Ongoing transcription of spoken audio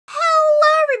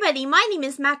everybody, my name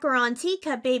is Macaron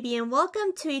Teacup Baby and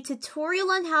welcome to a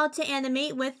tutorial on how to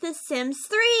animate with The Sims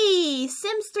 3!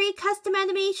 Sims 3 custom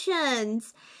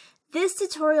animations! This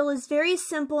tutorial is very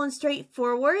simple and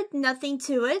straightforward, nothing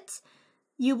to it.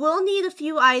 You will need a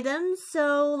few items,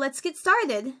 so let's get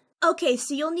started. Okay,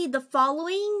 so you'll need the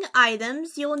following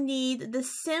items. You'll need The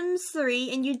Sims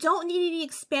 3, and you don't need any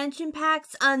expansion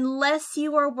packs unless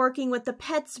you are working with the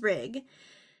Pets rig.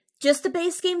 Just the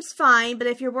base game's fine, but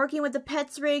if you're working with the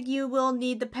Pets rig, you will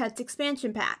need the Pets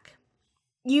expansion pack.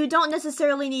 You don't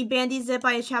necessarily need Bandy Zip.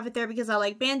 I just have it there because I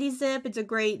like Bandy Zip. It's a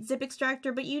great zip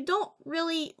extractor, but you don't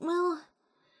really, well,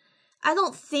 I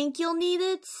don't think you'll need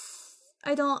it.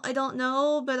 I don't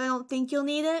know, but I don't think you'll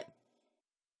need it.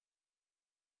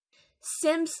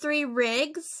 Sims 3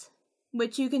 rigs,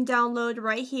 which you can download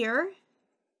right here.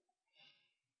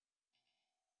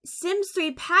 Sims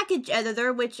 3 package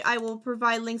editor, which I will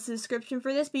provide links in the description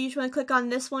for this, but you just want to click on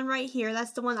this one right here.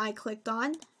 That's the one I clicked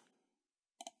on.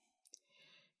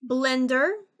 Blender,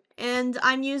 and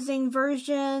I'm using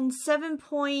version 7.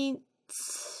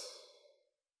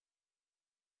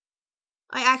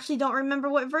 I actually don't remember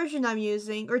what version I'm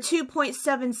using, or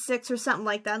 2.76 or something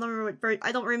like that.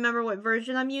 I don't remember what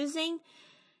version I'm using.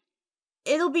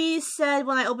 It'll be said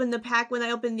when I open the pack, when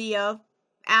I open the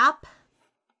app.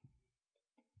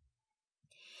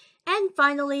 And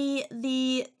finally,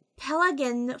 the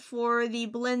plugin for the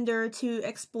Blender to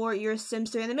export your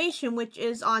Sims 3 animation, which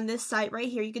is on this site right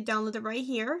here. You can download it right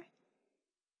here.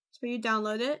 That's where you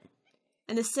download it.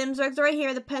 And the Sims rigs right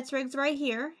here, the Pets rigs right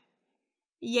here.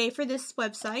 Yay for this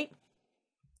website.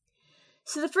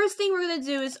 So the first thing we're going to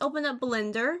do is open up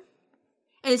Blender.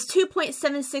 And it's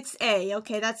 2.76a.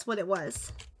 Okay, that's what it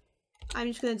was. I'm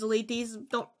just going to delete these.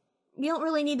 You don't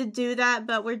really need to do that,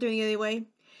 but we're doing it anyway.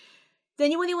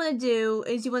 Then what you want to do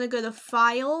is you want to go to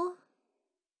File,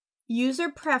 User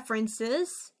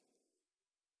Preferences,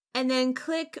 and then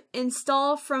click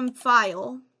Install from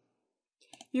File.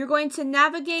 You're going to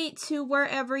navigate to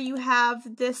wherever you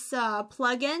have this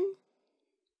plugin.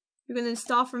 You're going to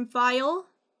install from File.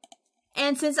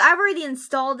 And since I've already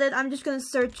installed it, I'm just going to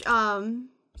search what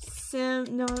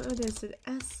is it?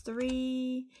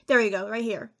 S3. There you go, right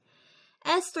here.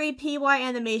 S3PY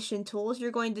Animation Tools. You're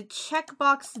going to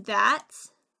checkbox that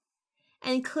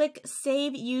and click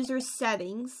Save User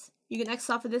Settings. You can exit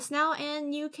off of this now,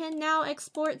 and you can now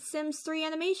export Sims 3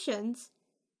 animations.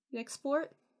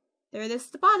 Export. There it is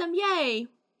at the bottom. Yay!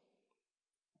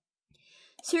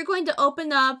 So you're going to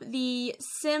open up the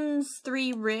Sims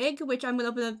 3 rig, which I'm going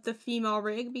to open up the female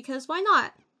rig because why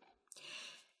not?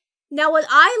 Now what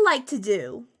I like to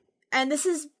do, and this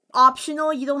is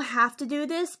optional, you don't have to do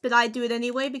this, but I do it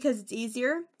anyway because it's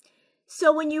easier.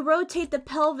 So when you rotate the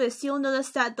pelvis, you'll notice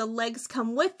that the legs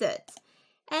come with it.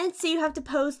 And so you have to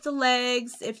pose the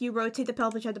legs. If you rotate the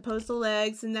pelvis, you have to pose the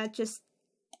legs, and that just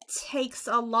takes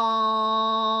a long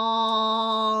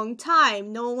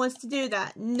time. No one wants to do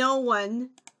that. No one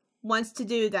wants to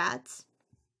do that.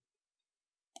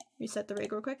 Reset the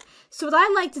rig real quick. So what I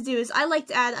like to do is I like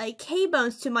to add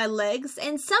K-bones to my legs,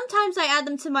 and sometimes I add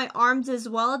them to my arms as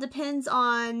well. It depends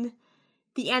on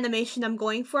the animation I'm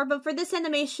going for, but for this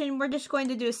animation we're just going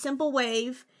to do a simple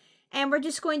wave, and we're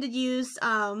just going to use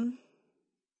the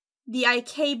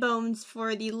K-bones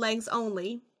for the legs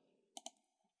only.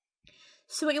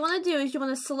 So what you want to do is you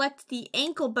want to select the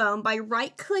ankle bone by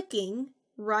right-clicking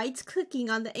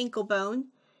on the ankle bone,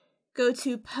 go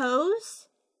to Pose,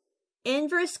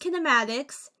 Inverse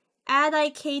Kinematics, add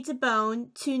IK to bone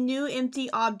to new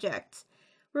empty object.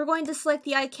 We're going to select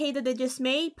the IK that I just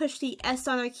made, push the S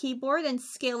on our keyboard, and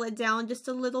scale it down just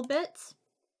a little bit.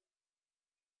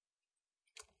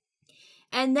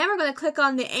 And then we're going to click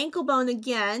on the ankle bone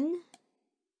again.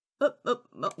 Nope.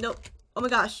 Oh my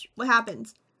gosh, what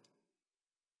happened?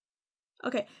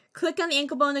 Okay, click on the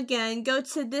ankle bone again, go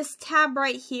to this tab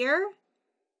right here,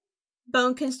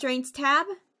 Bone Constraints tab.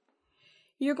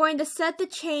 You're going to set the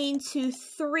chain to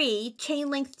 3, chain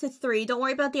length to 3. Don't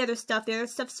worry about the other stuff. The other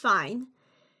stuff's fine.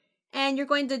 And you're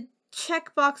going to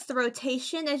checkbox the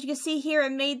rotation. As you can see here,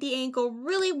 it made the ankle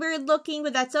really weird looking,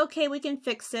 but that's okay. We can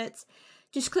fix it.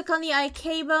 Just click on the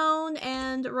IK bone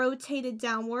and rotate it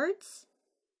downwards.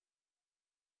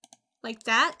 Like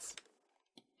that.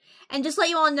 And just let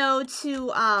you all know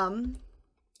to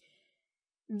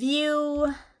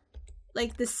view,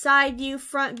 like the side view,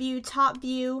 front view, top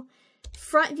view.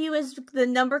 Front view is the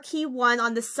number key 1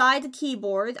 on the side of the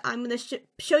keyboard. I'm going to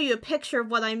show you a picture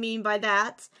of what I mean by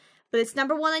that. But it's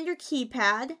number 1 on your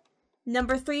keypad,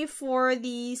 number 3 for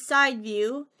the side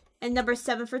view, and number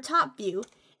 7 for top view.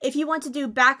 If you want to do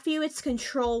back view, it's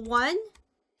Control 1.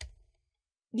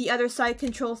 the other side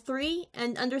control 3,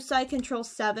 and underside control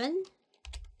 7.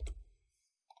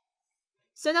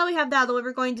 So now we have that,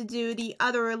 we're going to do the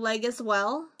other leg as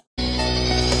well.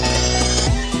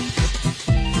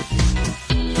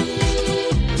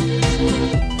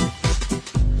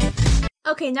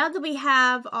 Okay, now that we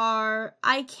have our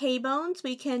IK bones,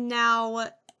 we can now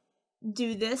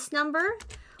do this number.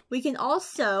 We can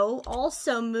also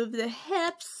move the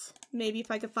hips, maybe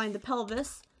if I could find the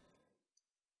pelvis,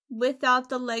 without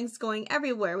the legs going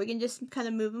everywhere. We can just kind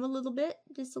of move them a little bit.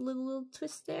 Just a little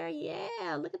twist there.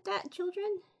 Yeah, look at that,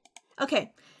 children.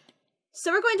 Okay,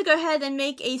 so we're going to go ahead and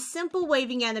make a simple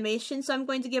waving animation. So I'm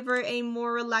going to give her a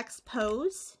more relaxed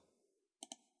pose.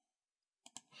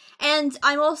 And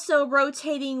I'm also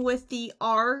rotating with the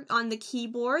R on the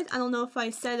keyboard. I don't know if I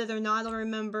said it or not, I don't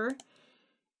remember.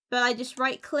 But I just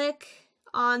right click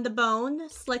on the bone,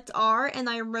 select R, and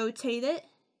I rotate it.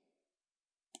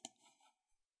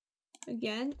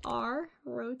 Again, R,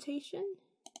 rotation.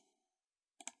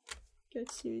 Go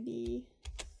to the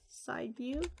side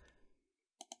view.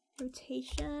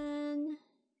 Rotation.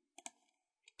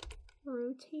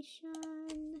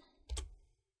 Rotation.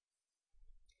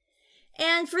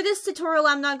 And for this tutorial,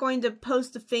 I'm not going to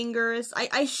post the fingers.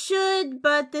 I should,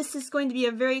 but this is going to be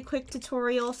a very quick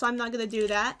tutorial, so I'm not going to do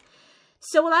that.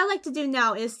 So what I like to do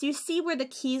now is, do you see where the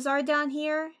keys are down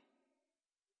here?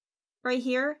 Right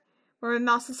here, where my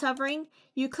mouse is hovering?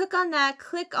 You click on that,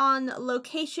 click on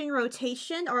Location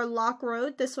Rotation, or Lock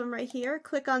Road, this one right here.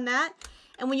 Click on that,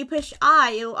 and when you push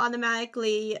I, it will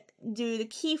automatically do the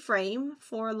keyframe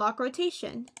for Lock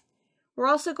Rotation. We're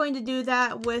also going to do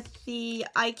that with the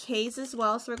IKs as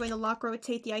well, so we're going to lock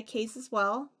rotate the IKs as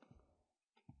well.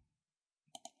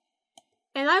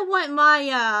 And I want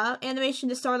my animation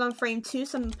to start on frame 2,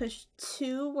 so I'm going to push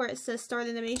 2 where it says start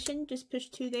animation. Just push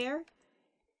 2 there.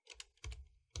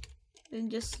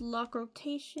 And just lock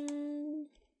rotation.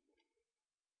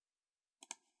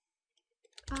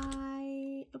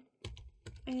 I.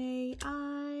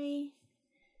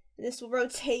 This will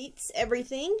rotate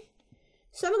everything.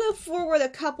 So I'm going to go forward a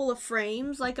couple of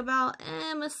frames, like about,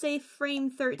 I'm going to say frame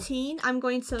 13. I'm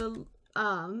going to,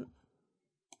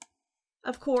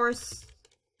 of course,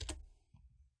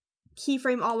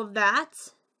 keyframe all of that.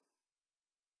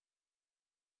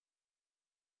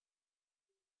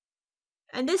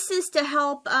 And this is to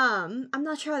help, I'm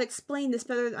not sure how to explain this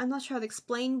better. I'm not sure how to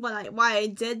explain why I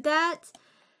did that.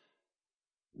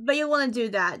 But you'll want to do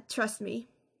that, trust me.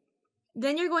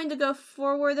 Then you're going to go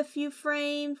forward a few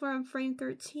frames. We're on frame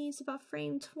 13, it's about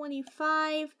frame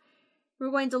 25. We're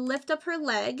going to lift up her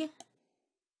leg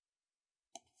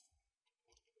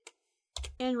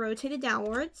and rotate it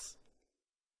downwards.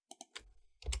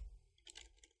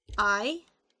 I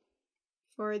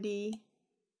for the,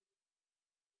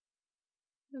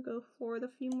 I'll go forward a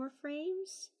few more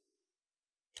frames.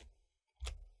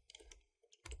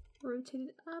 Rotate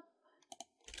it up.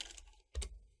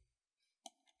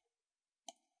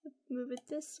 Move it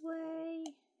this way.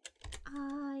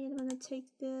 I'm gonna take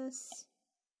this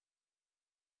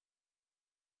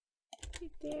right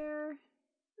there.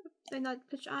 Did I not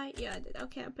push I? Yeah, I did.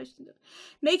 Okay, I pushed it.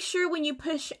 Make sure when you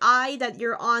push I that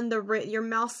you're on the rig. Your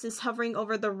mouse is hovering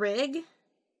over the rig,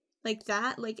 like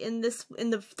that, like in the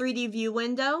 3D view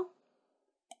window.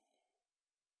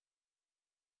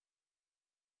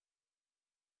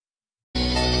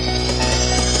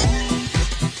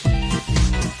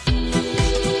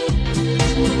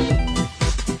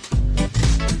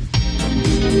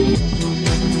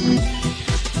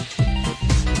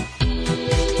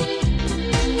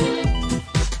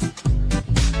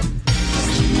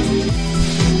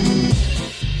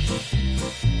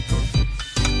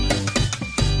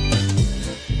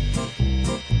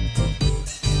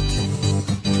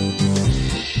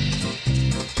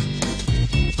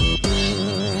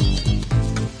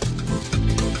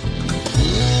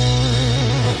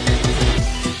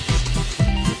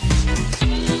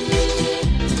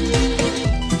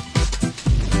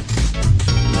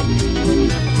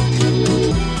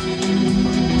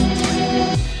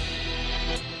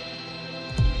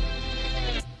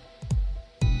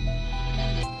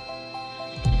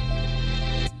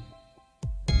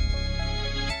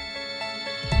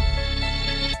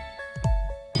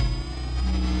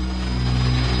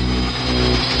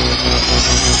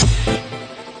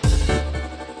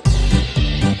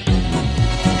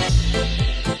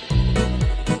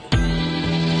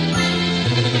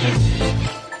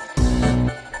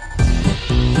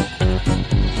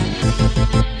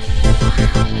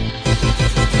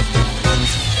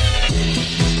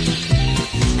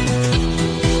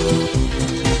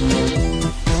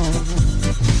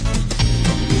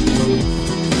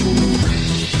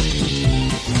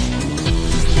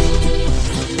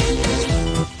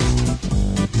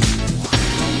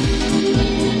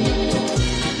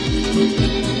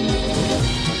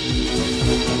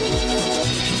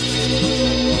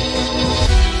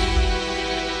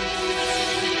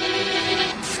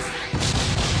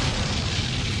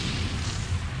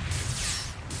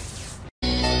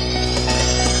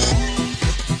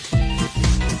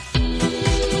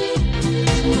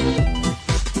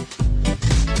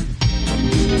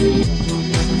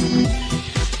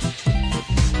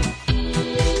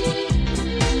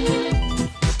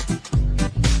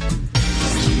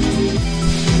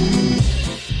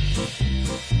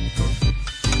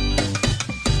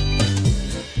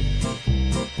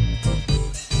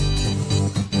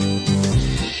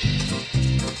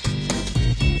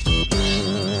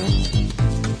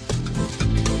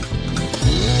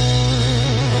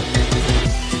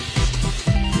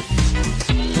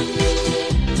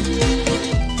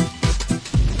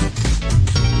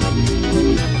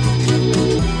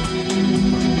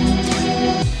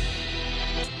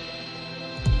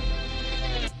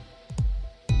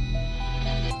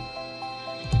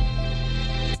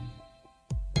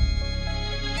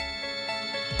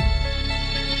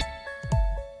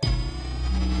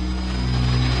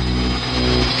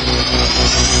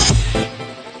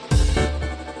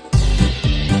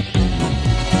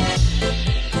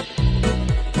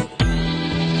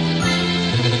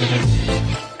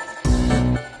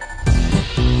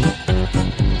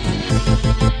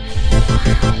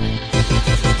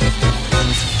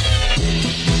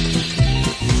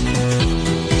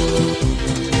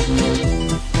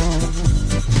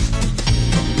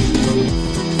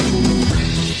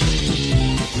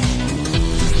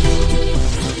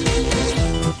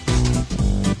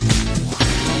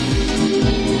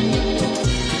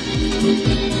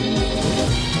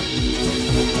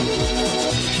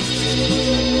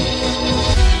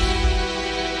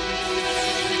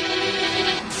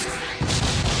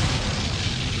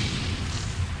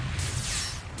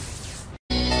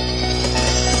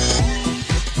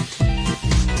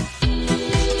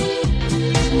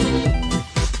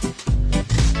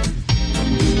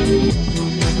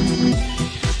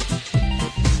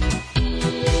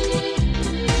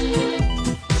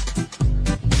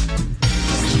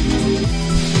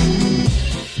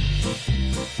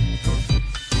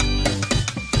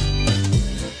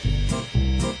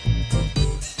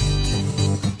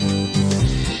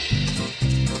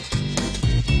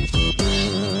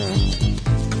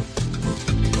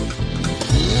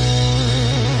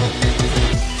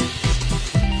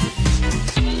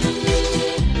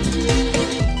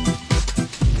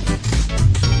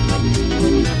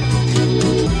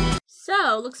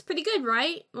 looks pretty good,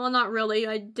 right? Well, not really.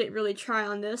 I didn't really try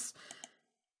on this.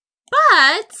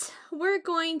 But we're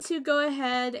going to go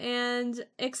ahead and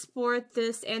export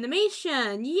this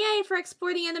animation. Yay for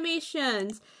exporting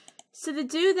animations. So to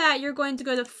do that, you're going to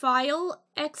go to File,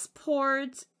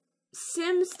 Export,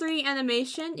 Sims 3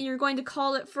 Animation. And you're going to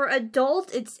call it, for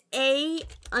adult, it's A_.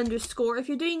 If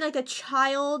you're doing like a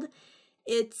child,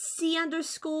 it's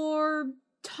C_.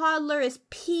 Toddler is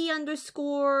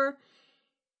P_.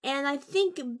 And I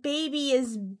think baby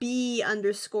is B_.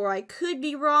 I could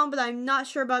be wrong, but I'm not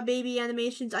sure about baby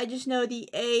animations. I just know the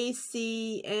A,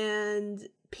 C, and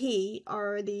P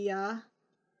are the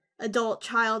adult,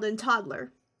 child, and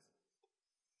toddler.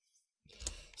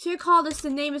 So you call this, the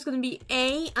name is going to be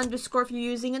A_ if you're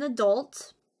using an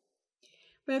adult.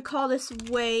 We're going to call this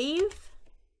wave.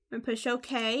 We're going to push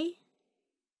OK.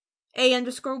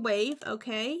 A_wave,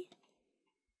 okay.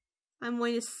 I'm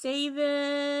going to save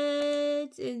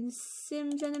it in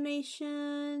Sims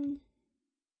animation.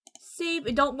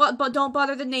 Save. Don't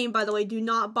bother the name, by the way. Do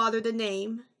not bother the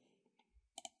name.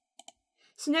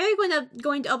 So now you're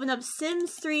going to open up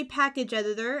Sims 3 package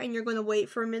editor, and you're going to wait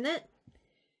for a minute.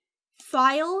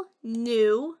 File,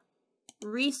 new,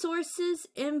 resources,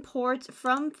 import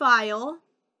from file.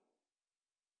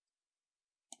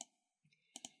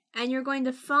 And you're going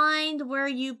to find where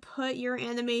you put your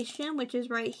animation, which is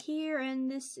right here, and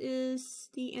this is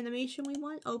the animation we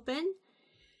want. Open.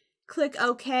 Click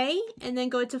OK, and then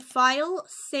go to File,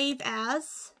 Save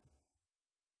As.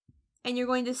 And you're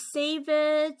going to save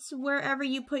it wherever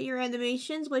you put your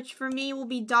animations, which for me will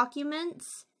be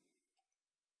Documents.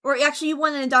 Or actually, you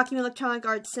want it in Document Electronic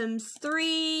Arts Sims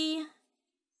 3.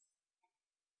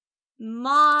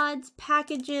 Mods,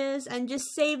 packages, and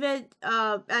just save it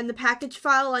and the package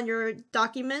file on your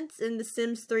documents in the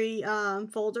Sims 3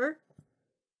 folder.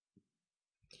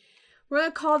 We're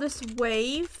going to call this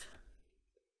wave.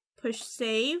 Push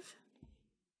save.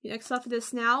 Next off of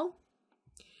this now.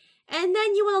 And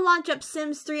then you want to launch up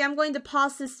Sims 3. I'm going to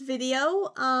pause this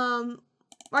video. Or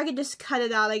I could just cut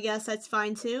it out, I guess. That's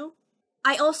fine too.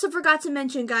 I also forgot to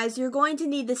mention, guys, you're going to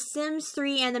need the Sims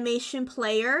 3 animation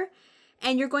player.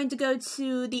 And you're going to go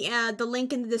to the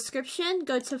link in the description,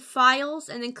 go to Files,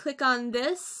 and then click on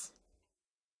this.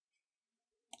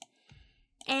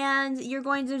 And you're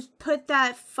going to put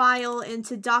that file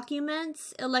into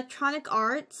Documents, Electronic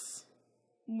Arts,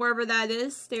 wherever that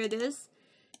is, there it is.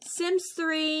 Sims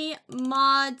 3,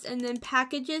 Mods, and then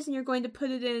Packages, and you're going to put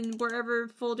it in wherever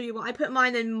folder you want. I put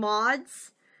mine in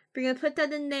Mods. You're going to put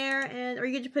that in there, or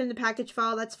you can just put it in the package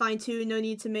file, that's fine too, no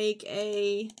need to make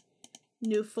a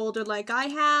new folder like I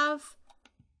have.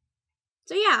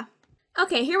 So yeah.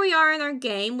 Okay, here we are in our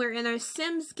game. We're in our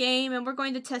Sims game and we're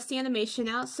going to test the animation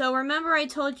out. So remember I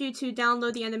told you to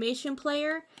download the animation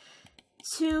player.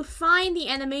 To find the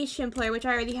animation player, which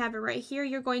I already have it right here,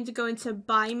 you're going to go into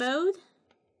buy mode.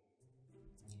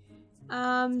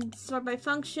 Sort by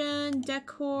function,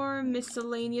 decor,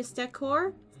 miscellaneous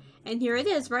decor. And here it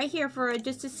is, right here for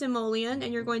just a simoleon,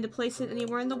 and you're going to place it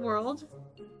anywhere in the world.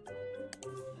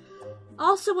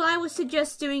 Also, what I would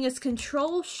suggest doing is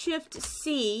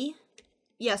Control-Shift-C.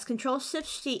 Yes,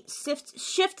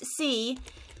 Control-Shift-C.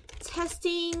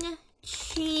 Testing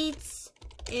cheats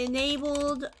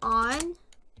enabled on.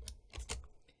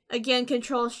 Again,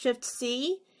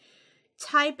 Control-Shift-C.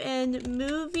 Type in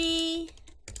movie.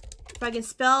 If I can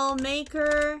spell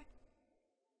maker.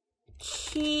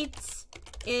 Cheats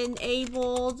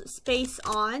enabled space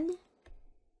on.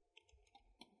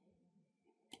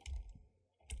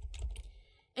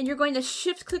 And you're going to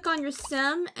shift click on your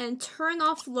sim and turn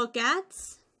off look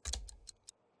at.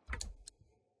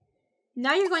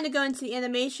 Now you're going to go into the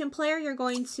animation player. I'm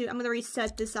going to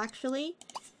reset this actually.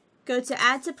 Go to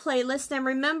add to playlist. And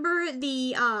remember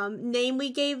the name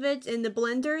we gave it in the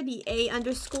Blender, the A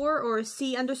underscore or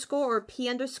C underscore or P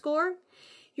underscore.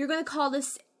 You're going to call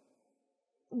this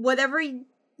whatever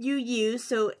you use.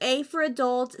 So A for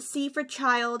adult, C for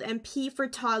child, and P for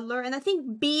toddler. And I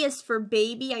think B is for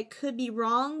baby. I could be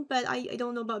wrong, but I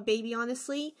don't know about baby,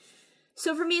 honestly.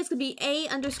 So for me, it's going to be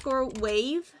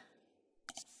A_wave.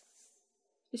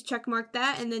 Just check mark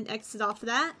that and then exit off of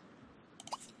that.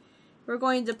 We're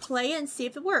going to play it and see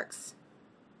if it works.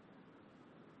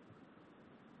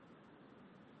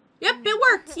 Yep, it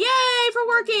worked! Yay for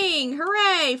working!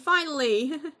 Hooray!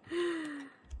 Finally!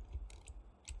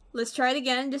 Let's try it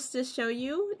again just to show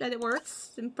you that it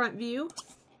works in front view.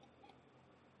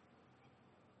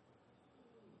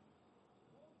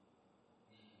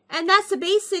 And that's the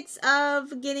basics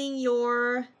of getting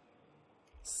your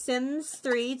Sims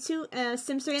 3 to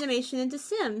Sims 3 animation into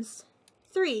Sims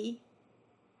 3.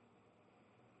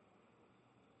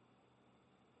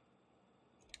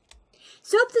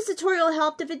 So hope this tutorial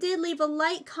helped. If it did, leave a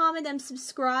like, comment, and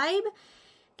subscribe.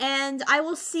 And I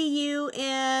will see you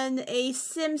in a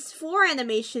Sims 4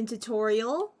 animation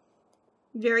tutorial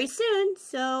very soon.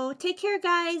 So take care,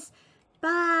 guys.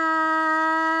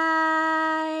 Bye.